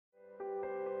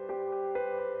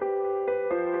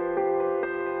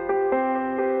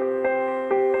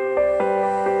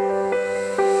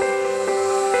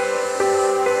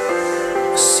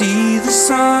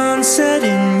sunset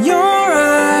in your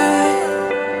eye,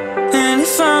 and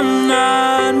if I'm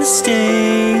not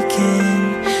mistaken,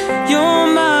 you're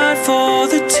mine for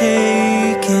the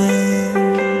taking.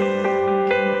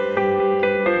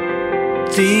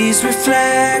 These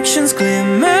reflections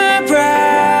glimmer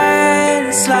bright,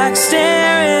 it's like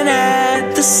staring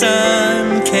at the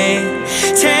sun. Can't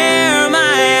tear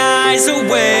my eyes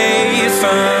away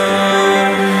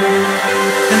from,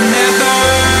 and they're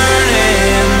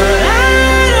burning, but I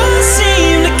don't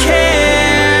seem to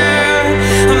care.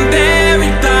 I'm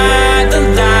buried by the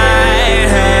light,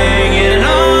 hanging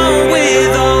on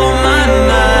with all my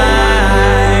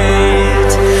might.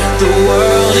 The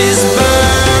world is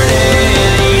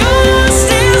burning, you're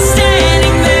still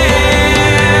standing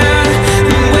there,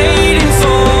 and waiting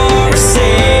for a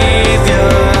savior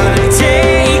to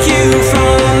take you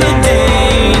from the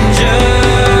danger.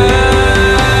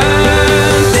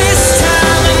 This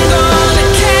time I'm gonna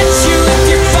catch you if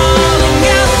you're falling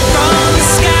out from the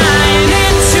sky and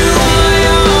into my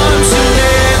arms. You'll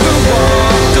never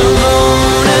walk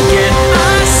alone again,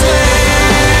 I swear.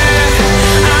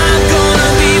 I'm gonna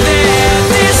be there.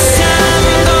 This time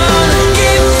I'm gonna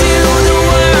give you the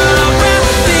world. I'll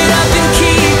wrap it up and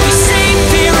keep you safe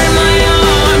here in my arms.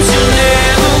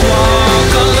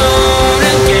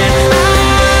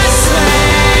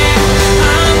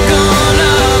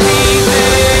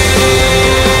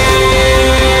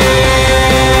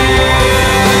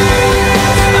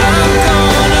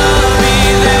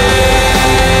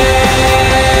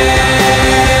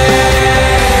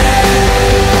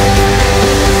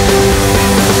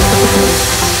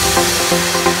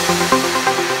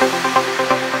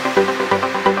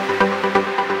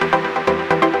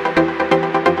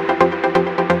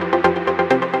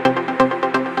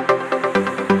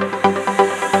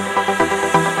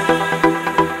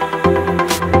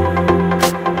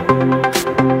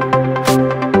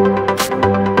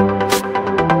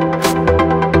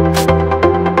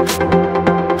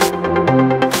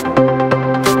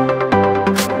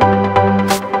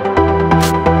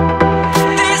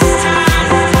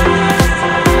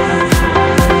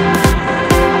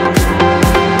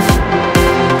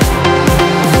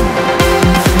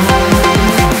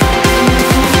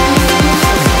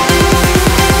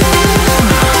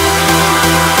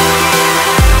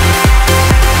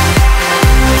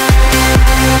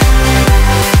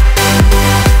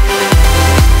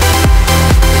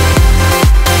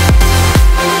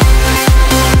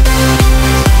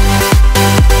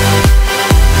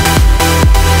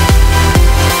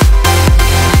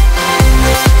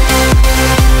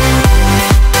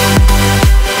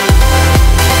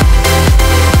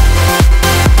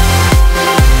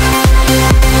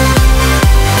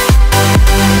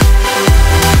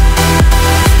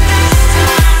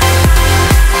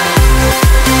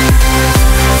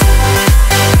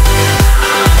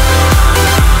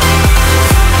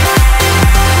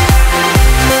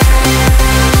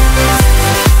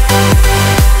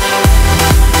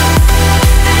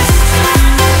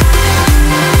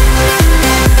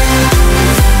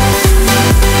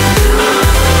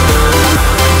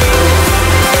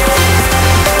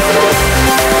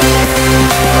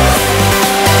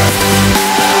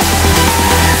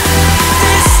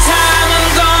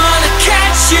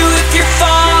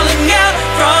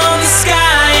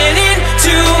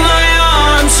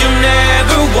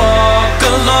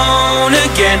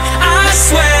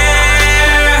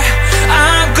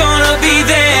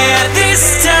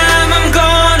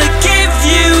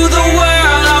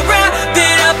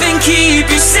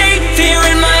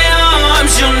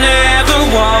 You'll never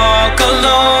walk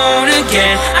alone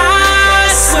again, I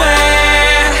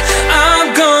swear. I'm gonna be there.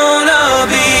 I'm gonna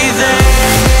be there.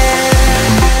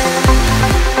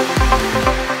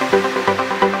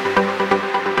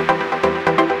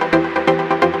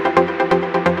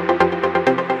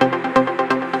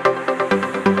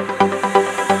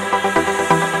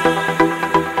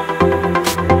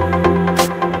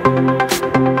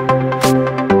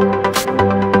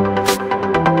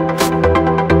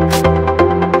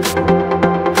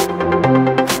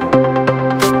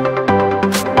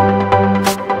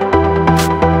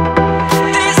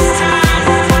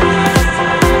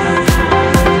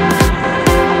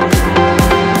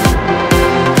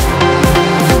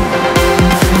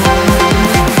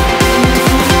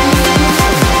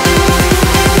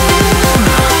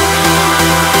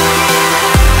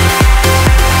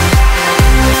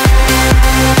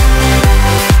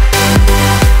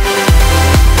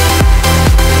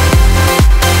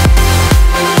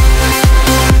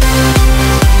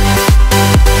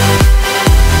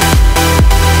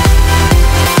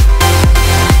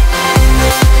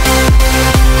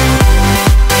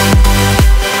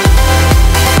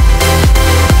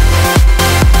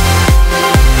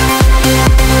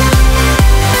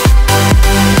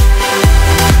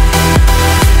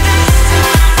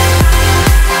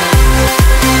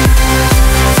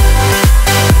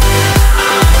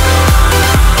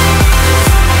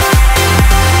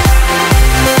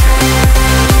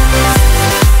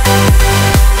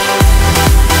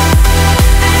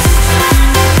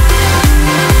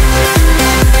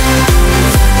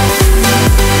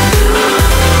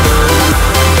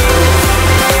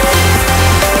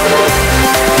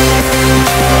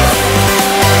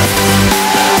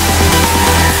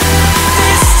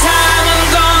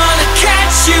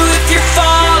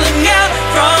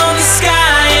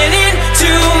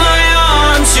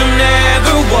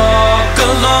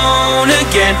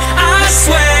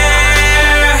 swear